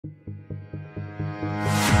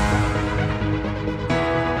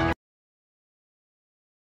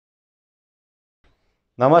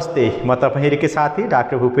नमस्ते, म तपाईहरुकै साथी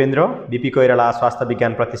डाक्टर भूपेन्द्र बीपी कोइराला स्वास्थ्य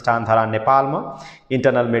विज्ञान प्रतिष्ठान धरान नेपालमा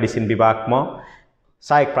इन्टरनल मेडिसिन विभागमा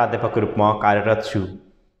सहायक प्राध्यापकको रूपमा कार्यरत छु।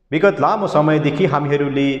 विगत लामो समयदेखि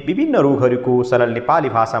हामीहरूले विभिन्न रोगहरूको सरल नेपाली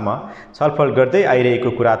भाषामा छलफल गर्दै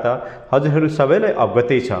आइरहेको कुरा त हजुरहरू सबैलाई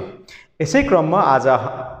अवगतै छ। यसै क्रममा आज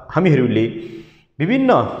हामीहरूले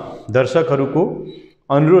विभिन्न दर्शकहरूको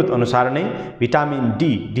अनुरोध अनुसार नै भिटामिन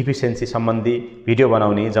डी डिफिसियन्सी सम्बन्धी भिडियो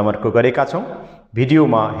बनाउने जमर्को गरेका छौं।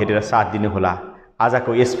 भिडियोमा हेरेर साथ दिनुहोला।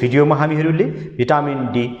 आजको यस भिडियोमा हामीहरूले भिटामिन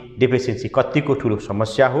डी डेफिसियन्सी कतिको ठूलो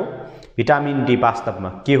समस्या हो, भिटामिन डी वास्तवमा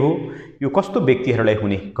के हो, यो कस्तो व्यक्तिहरूलाई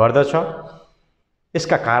हुने गर्दछ,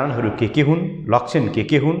 यसका कारणहरू के हुन्, लक्षण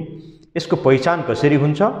के हुन्, यसको पहिचान कसरी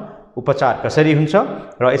हुन्छ, उपचार कसरी हुन्छ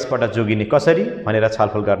र यसबाट जोगिने कसरी भनेर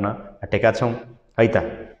छलफल गर्न आँटेका छौं। है त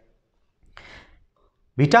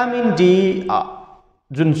भिटामिन डी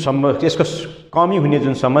जुन यसको कमी हुने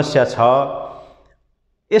जुन समस्या छ,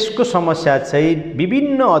 यसको समस्या चाहिँ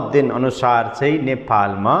विभिन्न अध्ययन अनुसार चाहिँ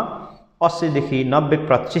नेपालमा 80 देखि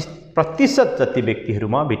 90% जति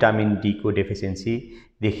व्यक्तिहरूमा भिटामिन डी को डेफिसियन्सी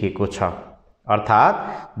देखिएको छ।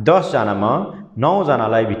 अर्थात् 10 जनामा 9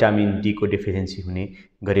 जनालाई भिटामिन डी को डेफिसियन्सी हुने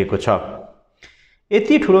गरेको छ।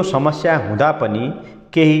 यति ठूलो समस्या हुँदा पनि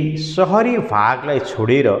केही शहरी भागलाई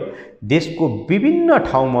छोडेर देशको विभिन्न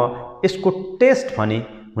ठाउँमा यसको टेस्ट भने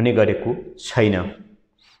हुने गरेको छैन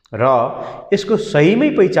र यसको सहीमै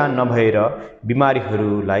पहिचान नभएर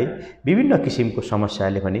बिमारीहरूलाई विभिन्न किसिमको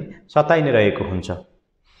समस्याले भने सताइ नै रहेको हुन्छ।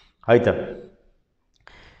 है त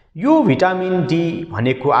यो भिटामिन डी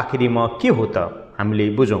भनेको आखिरमा के हो त हामीले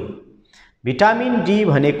बुझौं। भिटामिन डी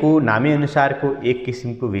भनेको नामै अनुसारको एक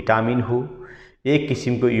किसिमको भिटामिन हो, एक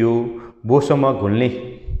किसिमको यो बोसोमा घुल्ने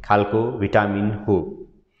खालको भिटामिन हो।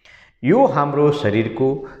 यो हाम्रो शरीरको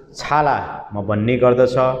छालामा बन्ने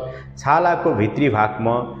गर्दछ। छालाको भित्री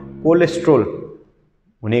भागमा कोलेस्ट्रोल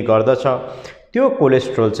हुने गर्दछ। त्यो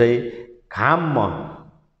कोलेस्ट्रोल चाहिँ घाममा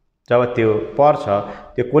जब त्यो पर्छ,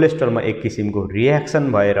 त्यो कोलेस्ट्रोलमा एक किसिमको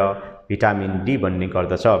रिएक्सन भएर भिटामिन डी बन्ने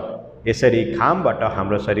गर्दछ। यसरी घामबाट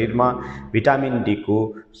हाम्रो शरीरमा भिटामिन डी को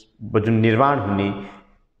जुन निर्माण हुने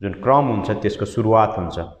जुन क्रम हुन्छ त्यसको सुरुवात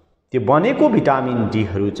हुन्छ। त्यो बनेको भिटामिन डी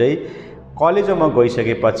हरू चाहिँ कलेजोमा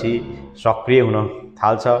गइसकेपछि सक्रिय हुन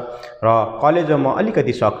थाल्छ र कलेजोमा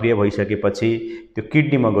अलिकति सक्रिय भइसकेपछि त्यो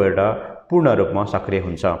किडनीमा गएर पूर्ण रूपमा सक्रिय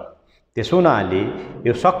हुन्छ। त्यसो हुनाले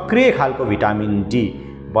यो सक्रिय खालको भिटामिन डी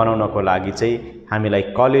बनाउनको लागि चाहिँ हामीलाई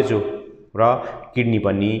कलेजो र किडनी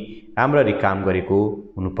पनि राम्ररी काम गरेको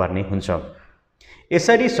हुनुपर्ने हुन्छ।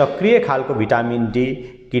 यसरी सक्रिय खालको भिटामिन डी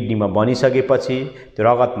किडनीमा बनिसकेपछि त्यो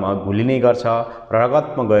रगतमा घुलिने गर्छ र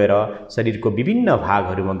रगतमा गएर शरीरको विभिन्न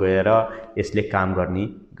भागहरूमा गएर यसले काम गर्ने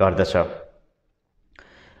गर्दछ।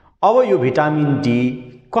 अब यो भिटामिन डी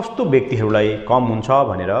कस्तो व्यक्तिहरूलाई कम हुन्छ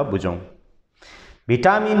भनेर बुझौं।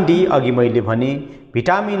 भिटामिन डी अघि मैले भने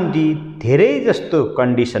भिटामिन डी धेरै जस्तो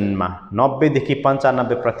कन्डिसनमा 90 देखि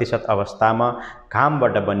 95% अवस्थामा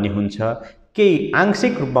घामबाट बन्ने हुन्छ। केही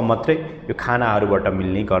आंशिक रूपमा मात्रै यो खानाहरूबाट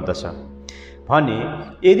मिल्ने गर्दछ। भने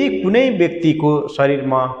यदि कुनै व्यक्तिको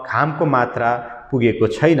शरीरमा घामको मात्रा पुगेको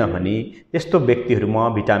छैन भने त्यस्तो व्यक्तिहरूमा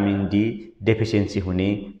भिटामिन डी डेफिसियन्सी हुने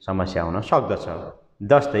समस्या हुन सक्दछ।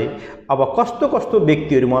 जस्तै अब कस्तो कस्तो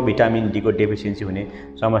व्यक्तिहरूमा भिटामिन डी को डेफिसियन्सी हुने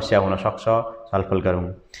समस्या हुन सक्छ छलफल गरौँ।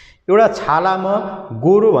 एउटा छालामा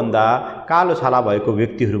गोरो भन्दा कालो छाला भएको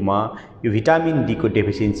व्यक्तिहरूमा यो भिटामिन डी को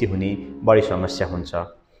डेफिसियन्सी हुने बढी समस्या हुन्छ।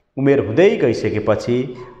 उमेर हुँदै गइसकेपछि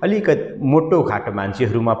अलिकति मोटो घाटो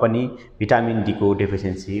मान्छेहरूमा पनि भिटामिन डी को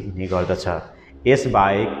डेफिसियन्सी हुने गर्दछ।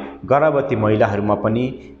 यसबाहेक गर्भवती महिलाहरूमा पनि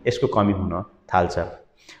यसको कमी हुन थाल्छ।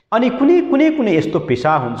 अनि कुनै यस्तो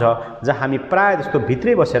पेशा हुन्छ जहाँ हामी प्राय जस्तो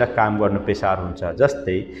भित्रै बसेर काम गर्ने पेशाहरू हुन्छ।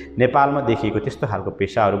 जस्तै नेपालमा देखिएको त्यस्तो खालको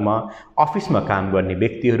पेशाहरूमा अफिसमा काम गर्ने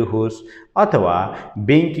व्यक्तिहरू होस् अथवा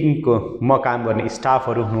बैंकिङमा काम गर्ने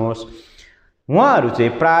स्टाफहरू होस्, उहाँहरू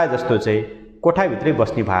चाहिँ प्राय जस्तो चाहिँ कोठाभित्रै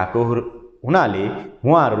बस्ने भएको हुनाले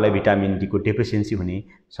उहाँहरूलाई भिटामिन डी को डेफिसियन्सी हुने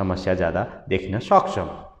समस्या ज्यादा देखिन सक्छ।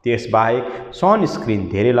 त्यसबाहेक सनस्क्रिन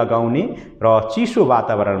धेरै लगाउने र चिसो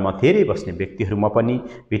वातावरणमा धेरै बस्ने व्यक्तिहरूमा पनि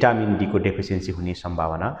भिटामिन डी को डेफिसियन्सी हुने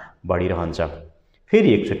सम्भावना बढिरहन्छ।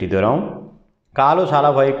 फेरि एकचोटि दोहोऱ्याउँ। कालो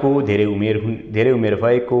छाला भएको, धेरै उमेर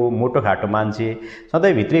भएको, मोटो घाटो मान्छे,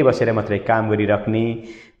 सधैँ भित्रै बसेर मात्रै काम गरिराख्ने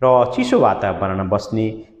र चिसो वातावरणमा बस्ने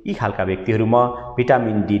यी खालका व्यक्तिहरूमा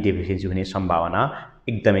भिटामिन डी डेफिसियन्सी हुने सम्भावना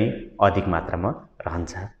एकदमै अधिक मात्रामा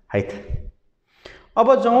रहन्छ। है त अब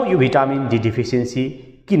जाउँ यो भिटामिन डी डेफिसियन्सी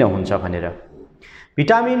किन हुन्छ भनेर।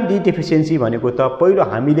 भिटामिन डी डेफिसियन्सी भनेको त पहिलो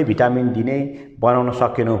हामीले भिटामिन डी नै बनाउन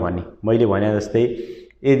सकेनौँ भने, मैले भने जस्तै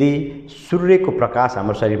यदि सूर्यको प्रकाश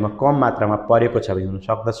हाम्रो शरीरमा कम मात्रामा परेको छ भने हुन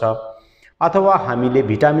सक्दछ, अथवा हामीले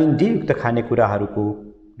भिटामिन डी युक्त खानेकुराहरूको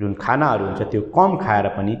जुन खानाहरू हुन्छ त्यो कम खाएर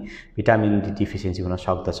पनि भिटामिन डी डिफिसियन्सी हुन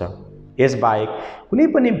सक्दछ। यसबाहेक कुनै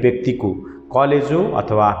पनि व्यक्तिको कलेजो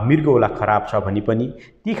अथवा मृगौला खराब छ भने पनि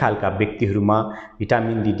ती खालका व्यक्तिहरूमा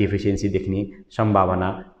भिटामिन डी डिफिसियन्सी देख्ने सम्भावना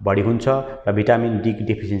बढी हुन्छ र भिटामिन डी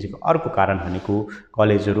डिफिसियन्सीको अर्को कारण भनेको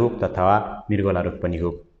कलेजो रोग तथा मृगौला रोग पनि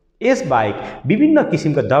हो। यसबाहेक विभिन्न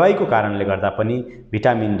किसिमका दबाईको कारणले गर्दा पनि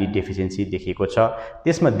भिटामिन डी डेफिसियन्सी देखिएको छ।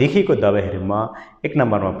 त्यसमा देखिएको दबाईहरूमा एक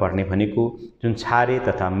नम्बरमा पर्ने भनेको जुन छारे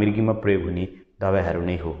तथा मृगीमा प्रयोग हुने दबाईहरू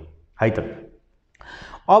नै हो है त।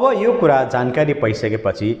 अब यो कुरा जानकारी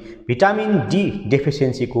पाइसकेपछि भिटामिन डी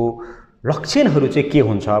डेफिसियन्सीको लक्षणहरू चाहिँ के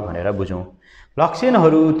हुन्छ भनेर बुझौँ।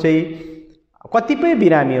 लक्षणहरू चाहिँ कतिपय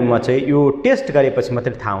बिरामीमा चाहिँ यो टेस्ट गरेपछि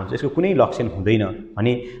मात्रै थाहा हुन्छ, यसको कुनै लक्षण हुँदैन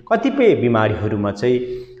भने कतिपय बिमारीहरूमा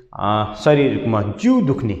चाहिँ शरीरमा जिउ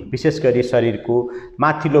दुख्ने, विशेष गरी शरीरको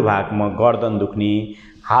माथिल्लो भागमा गर्दन दुख्ने,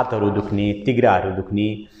 हातहरू दुख्ने, तिग्राहरू दुख्ने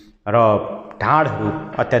र ढाडहरू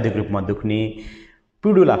अत्याधिक रूपमा दुख्ने,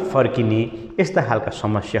 पिडुला फर्किने, यस्ता खालका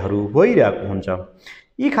समस्याहरू भइरहेको हुन्छ।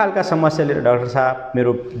 यी खालका समस्याले डाक्टर साहब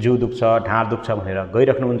मेरो जिउ दुख्छ, ढाड दुख्छ भनेर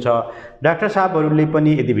गइराख्नुहुन्छ। डाक्टर साहबहरूले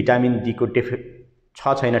पनि यदि भिटामिन डी को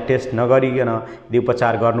छैन टेस्ट नगरिकन यदि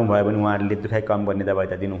उपचार गर्नुभयो भने उहाँहरूले दुखाइ कम गर्ने दबाई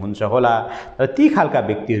त दिनुहुन्छ होला, तर ती खालका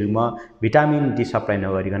व्यक्तिहरूमा भिटामिन डी सप्लाई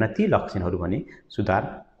नगरिकन ती लक्षणहरू भने सुधार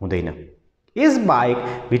हुँदैन। यसबाहेक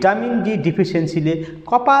भिटामिन डी डिफिसियन्सीले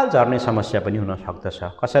कपाल झर्ने समस्या पनि हुन सक्दछ।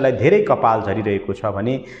 कसैलाई धेरै कपाल झरिरहेको छ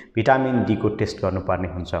भने भिटामिन डी को टेस्ट गर्नुपर्ने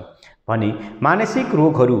हुन्छ भने मानसिक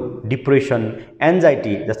रोगहरू, डिप्रेसन,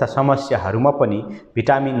 एन्जाइटी जस्ता समस्याहरूमा पनि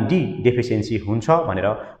भिटामिन डी डेफिसियन्सी हुन्छ भनेर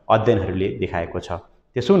अध्ययनहरूले देखाएको छ।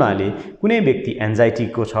 त्यसो हुनाले कुनै व्यक्ति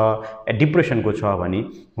एन्जाइटीको छ, डिप्रेसनको छ भने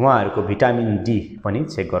उहाँहरूको भिटामिन डी पनि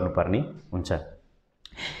चेक गर्नुपर्ने हुन्छ।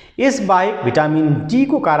 यसबाहेक भिटामिन डी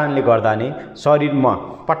को कारणले गर्दा नै शरीरमा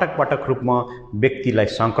पटक पटक रूपमा व्यक्तिलाई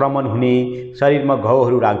संक्रमण हुने, शरीरमा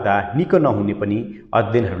घाउहरू राख्दा निको नहुने पनि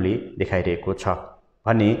अध्ययनहरूले देखाइरहेको छ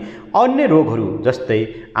भने अन्य रोगहरू जस्तै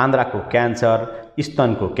आन्द्राको क्यान्सर,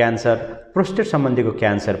 स्तनको क्यान्सर, प्रोस्टेट सम्बन्धीको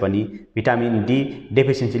क्यान्सर पनि भिटामिन डी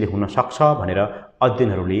डेफिसियन्सीले हुन सक्छ भनेर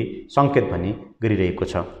अध्ययनहरूले सङ्केत पनि गरिरहेको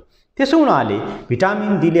छ। त्यसो हुनाले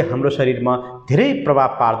भिटामिन डीले हाम्रो शरीरमा धेरै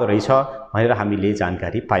प्रभाव पार्दो रहेछ भनेर हामीले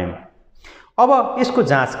जानकारी पायौँ। अब यसको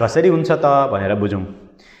जाँच कसरी हुन्छ त भनेर बुझौँ।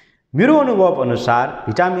 मेरो अनुभव अनुसार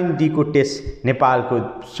भिटामिन डी को टेस्ट नेपालको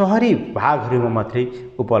सहरी भागहरूमा मात्रै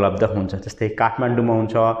उपलब्ध हुन्छ। जस्तै काठमाडौँमा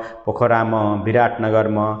हुन्छ, पोखरामा,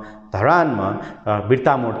 विराटनगरमा, धरानमा,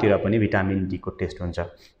 बिर्तामोडतिर पनि भिटामिन डी को टेस्ट हुन्छ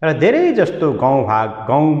र धेरै जस्तो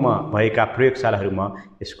गाउँमा भएका प्रयोगशालाहरूमा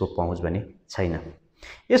यसको पहुँच पनि छैन।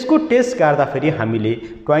 यसको टेस्ट गर्दाखेरि हामीले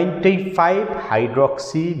 25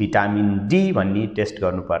 हाइड्रोक्सी भिटामिन डी भन्ने टेस्ट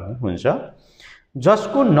गर्नुपर्ने हुन्छ,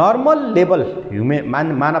 जसको नर्मल लेभल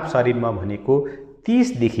मानव शरीरमा भनेको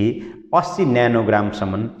 30 देखि 80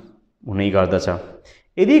 न्यानोग्रामसम्म हुने गर्दछ।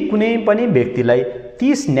 यदि कुनै पनि व्यक्तिलाई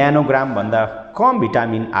 30 न्यानोग्राम भन्दा कम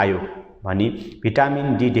भिटामिन आयो भने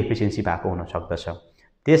भिटामिन डी डेफिसियन्सी भएको हुन सक्दछ।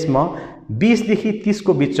 त्यसमा 20 देखि 30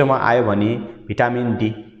 को बिचमा आयो भने भिटामिन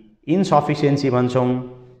डी इन्सफिसियन्सी भन्छौँ,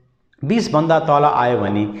 20 भन्दा तल आयो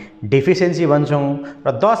भने डेफिसियन्सी भन्छौँ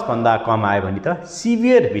र 10 भन्दा कम आयो भने त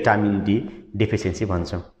सिभियर भिटामिन डी डेफिसियन्सी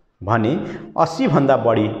भन्छौँ। भने 80 भन्दा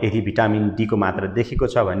बढी यदि भिटामिन डी को मात्रा देखेको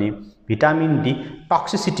छ भने भिटामिन डी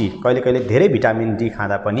टक्सिसिटी, कहिले कहिले धेरै भिटामिन डी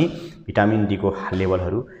खाँदा पनि भिटामिन डी को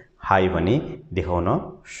लेभलहरू हाई भने देखाउन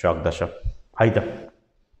सक्दछ है त।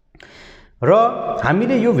 र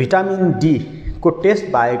हामीले यो भिटामिन डी को टेस्ट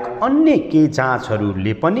बाहेक अन्य केही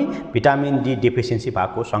जाँचहरूले पनि भिटामिन डी डेफिसियन्सी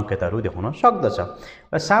भएको सङ्केतहरू देखाउन सक्दछ।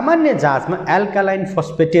 र सामान्य जाँचमा एल्कालाइन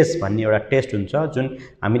फोस्फेटेज भन्ने एउटा टेस्ट हुन्छ जुन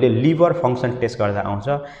हामीले लिभर फङ्सन टेस्ट गर्दा आउँछ।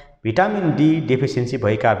 भिटामिन डी डेफिसियन्सी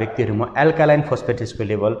भएका व्यक्तिहरूमा एल्कालाइन फोस्फेटेजको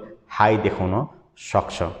लेभल हाई देखाउन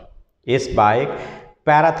सक्छ। यसबाहेक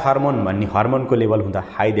प्याराथर्मोन भन्ने हर्मोनको लेभल हुँदा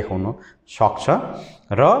हाई देखाउन सक्छ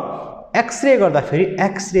र एक्सरे गर्दाखेरि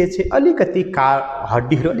एक्सरे चाहिँ अलिकति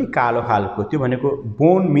हड्डीहरू अलिक कालो खालको, त्यो भनेको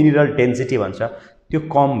बोन मिनरल डेन्सिटी भन्छ, त्यो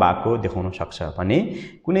कम भएको देखाउन सक्छ भने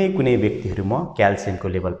कुनै कुनै व्यक्तिहरूमा क्याल्सियमको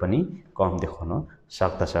लेभल पनि कम देखाउन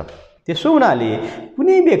सक्दछ। त्यसो हुनाले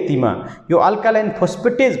कुनै व्यक्तिमा यो अल्कालाइन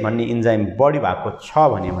फोस्फेटेज भन्ने इन्जाइम बढी भएको छ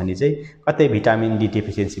भने चाहिँ कतै भिटामिन डी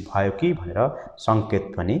डेफिसियन्सी भयो कि भनेर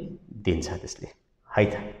सङ्केत पनि दिन्छ त्यसले है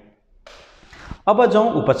त। अब जाउँ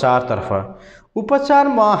उपचारतर्फ।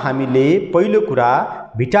 उपचारमा हामीले पहिलो कुरा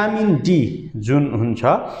भिटामिन डी जुन हुन्छ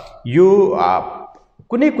यो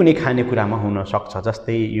कुनै कुनै खानेकुरामा हुन सक्छ,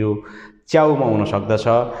 जस्तै यो च्याउमा हुन सक्दछ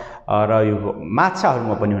र यो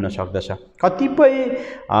माछाहरूमा पनि हुन सक्दछ। कतिपय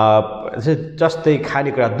जस्तै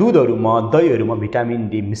खानेकुरा दुधहरूमा, दहीहरूमा भिटामिन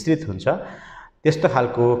डी मिश्रित हुन्छ। त्यस्तो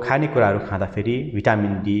खालको खानेकुराहरू खाँदाखेरि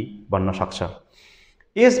भिटामिन डी बन्न सक्छ।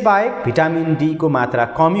 यसबाहेक भिटामिन डी को मात्रा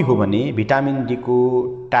कमी हो भने भिटामिन डी को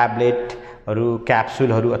ट्याब्लेटहरू,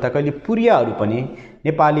 क्याप्सुलहरू अथवा कहिले पुरियाहरू पनि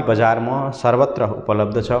नेपाली बजारमा सर्वत्र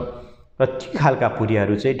उपलब्ध छ र ती खालका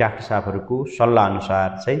पुरियाहरू चाहिँ डाक्टर साहबहरूको सल्लाह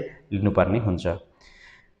अनुसार चाहिँ लिनुपर्ने हुन्छ।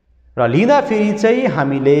 र लिँदाखेरि चाहिँ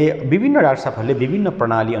हामीले विभिन्न डाक्टर साहबहरूले विभिन्न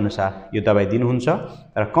प्रणाली अनुसार यो दबाई दिनुहुन्छ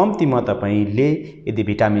र कम्तीमा तपाईले यदि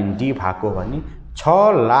भिटामिन डी भएको हो भने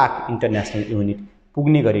 6 लाख इन्टरनेसनल युनिट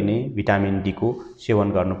पुग्ने गरी नै भिटामिन डी को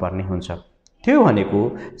सेवन गर्नुपर्ने हुन्छ। त्यो भनेको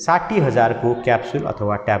 60,000 को क्याप्सुल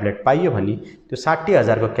अथवा ट्याब्लेट पाइयो भने त्यो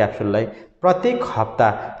 60,000 को क्याप्सुललाई प्रत्येक हप्ता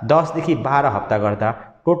 10 देखि 12 हप्ता गर्दा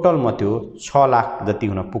टोटलमा त्यो 6 लाख जति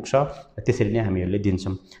हुन पुग्छ। त्यसरी नै हामीहरूले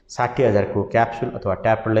दिन्छौँ। 60,000 को क्याप्सुल अथवा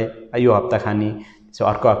ट्याब्लेटलाई यो हप्ता खाने, त्यसै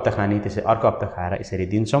अर्को हप्ता खाने, त्यसै अर्को हप्ता खाएर यसरी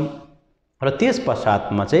दिन्छौँ र त्यस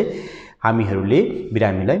पश्चातमा चाहिँ हामीहरूले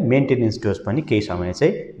बिरामीलाई मेन्टेनेन्स डोज पनि केही समय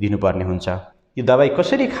चाहिँ दिनुपर्ने हुन्छ। यो दबाई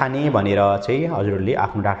कसरी खाने भनेर चाहिँ हजुरहरूले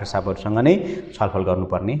आफ्नो डाक्टर साहबहरूसँग नै छलफल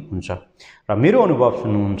गर्नुपर्ने हुन्छ। र मेरो अनुभव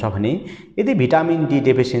सुन्नुहुन्छ भने यदि भिटामिन डी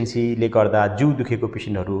डेफिसियन्सीले गर्दा जिउ दुखेको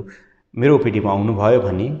पेसेन्टहरू मेरो ओपिडीमा आउनुभयो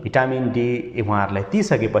भने भिटामिन डी उहाँहरूलाई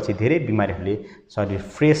दिइसकेपछि धेरै बिमारीहरूले शरीर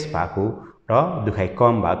फ्रेस भएको र दुखाइ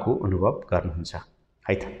कम भएको अनुभव गर्नुहुन्छ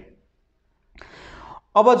है त।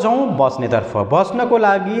 अब जाउँ बस्नेतर्फ। बस्नको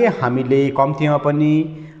लागि हामीले कम्तीमा पनि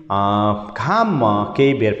घाममा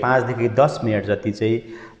केही बेर 5 देखि 10 मिनट जति चाहिँ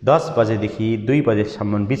 10 बजेदेखि 2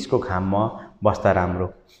 बजेसम्म बिचको घाममा बस्दा राम्रो।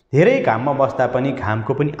 धेरै घाममा बस्दा पनि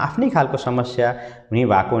घामको पनि आफ्नै खालको समस्या हुने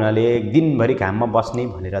भएको हुनाले दिनभरि घाममा बस्ने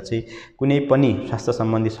भनेर चाहिँ कुनै पनि स्वास्थ्य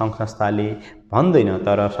सम्बन्धी सङ्घ संस्थाले भन्दैन,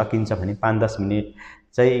 तर सकिन्छ भने 5-10 मिनट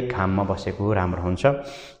चाहिँ घाममा बसेको राम्रो हुन्छ।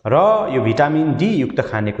 र यो भिटामिन डी युक्त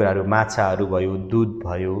खानेकुराहरू माछाहरू भयो, दुध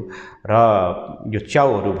भयो र यो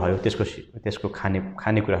च्याउहरू भयो, त्यसको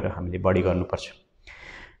खानेकुराहरू हामीले बढी गर्नुपर्छ।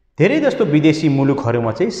 धेरै जस्तो विदेशी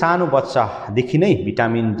मुलुकहरूमा चाहिँ सानो बच्चादेखि नै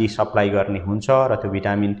भिटामिन डी सप्लाई गर्ने हुन्छ र त्यो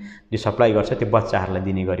भिटामिन डी सप्लाई गर्छ, त्यो बच्चाहरूलाई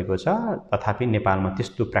दिने गरेको छ। तथापि नेपालमा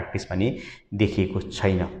त्यस्तो प्र्याक्टिस पनि देखिएको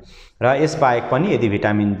छैन। र यसबाहेक पनि यदि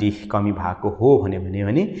भिटामिन डी कमी भएको हो भने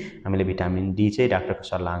हामीले भिटामिन डी चाहिँ डाक्टरको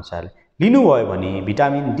सल्लाह अनुसार लिनुभयो भने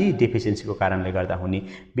भिटामिन डी डेफिसियन्सीको कारणले गर्दा हुने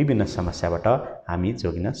विभिन्न समस्याबाट हामी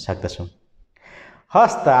जोगिन सक्दछौँ।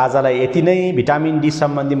 हस् त, आजलाई यति नै। भिटामिन डी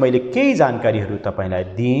सम्बन्धी मैले केही जानकारीहरू तपाईलाई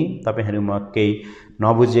दिएँ। तपाईहरुमा केही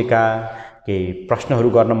नबुझेका, केही प्रश्नहरू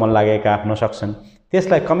गर्न मन लागेका हुन सक्छन्,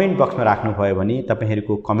 त्यसलाई कमेन्ट बक्समा राख्नुभयो भने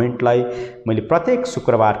तपाईहरुको कमेन्टलाई मैले प्रत्येक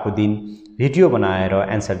शुक्रबारको दिन भिडियो बनाएर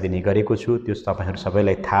एन्सर दिने गरेको छु। त्यो तपाईहरु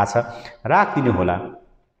सबैलाई थाहा छ। राखिदिनु होला।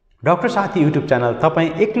 डाक्टर साथी युट्युब च्यानल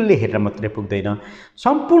तपाईं एक्लै हेरेर मात्रै पुग्दैन।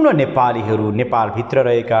 सम्पूर्ण नेपालीहरू, नेपाल भित्र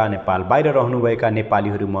रहेका, नेपाल बाहिर रहनुभएका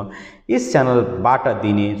नेपालीहरूमा यस च्यानलबाट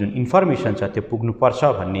दिने जुन इन्फर्मेसन छ त्यो पुग्नुपर्छ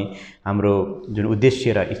भन्ने हाम्रो जुन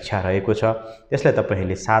उद्देश्य र इच्छा रहेको छ, त्यसलाई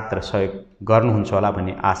तपाईहरूले साथ र सहयोग गर्नुहुन्छ होला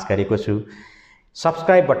भन्ने आश गरेको छु।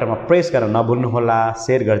 सब्स्क्राइब बटनमा प्रेस गर्न नभुल्नुहोला,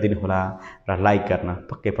 शेयर गरिदिनु होला र लाइक गर्न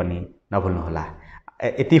पक्कै पनि नभुल्नुहोला।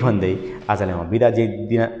 यति भन्दै आजलाई म बिदा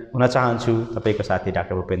दिन हुन चाहन्छु। तपाईको साथी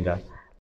डाक्टर भूपेन्द्र।